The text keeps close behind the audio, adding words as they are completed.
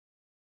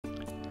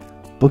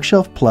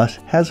Bookshelf Plus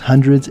has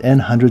hundreds and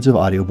hundreds of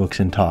audiobooks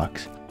and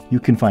talks. You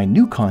can find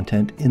new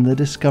content in the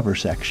Discover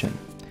section,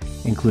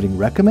 including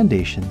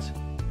recommendations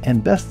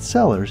and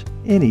bestsellers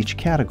in each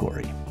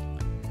category.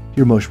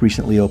 Your most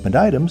recently opened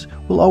items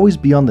will always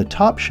be on the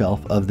top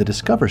shelf of the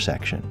Discover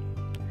section.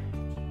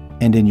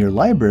 And in your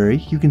library,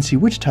 you can see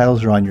which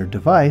titles are on your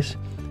device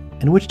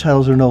and which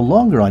titles are no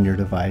longer on your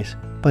device,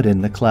 but in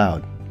the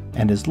cloud.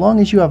 And as long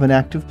as you have an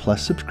active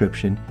Plus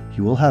subscription,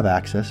 you will have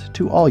access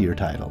to all your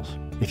titles.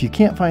 If you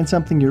can't find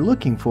something you're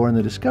looking for in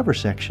the Discover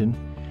section,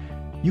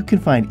 you can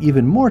find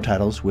even more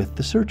titles with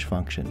the search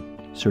function,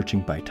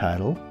 searching by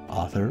title,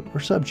 author,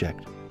 or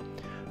subject.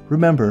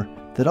 Remember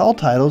that all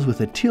titles with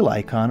a teal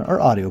icon are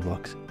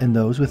audiobooks, and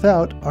those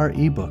without are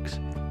ebooks.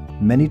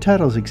 Many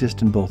titles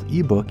exist in both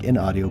ebook and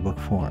audiobook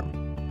form.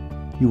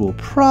 You will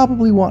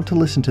probably want to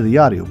listen to the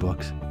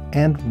audiobooks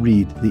and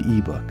read the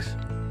ebooks.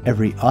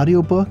 Every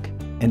audiobook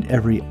and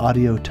every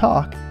audio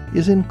talk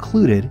is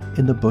included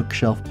in the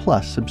Bookshelf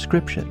Plus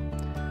subscription.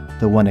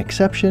 The one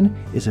exception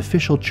is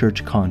official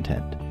church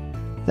content.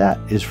 That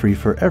is free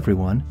for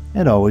everyone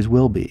and always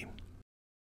will be.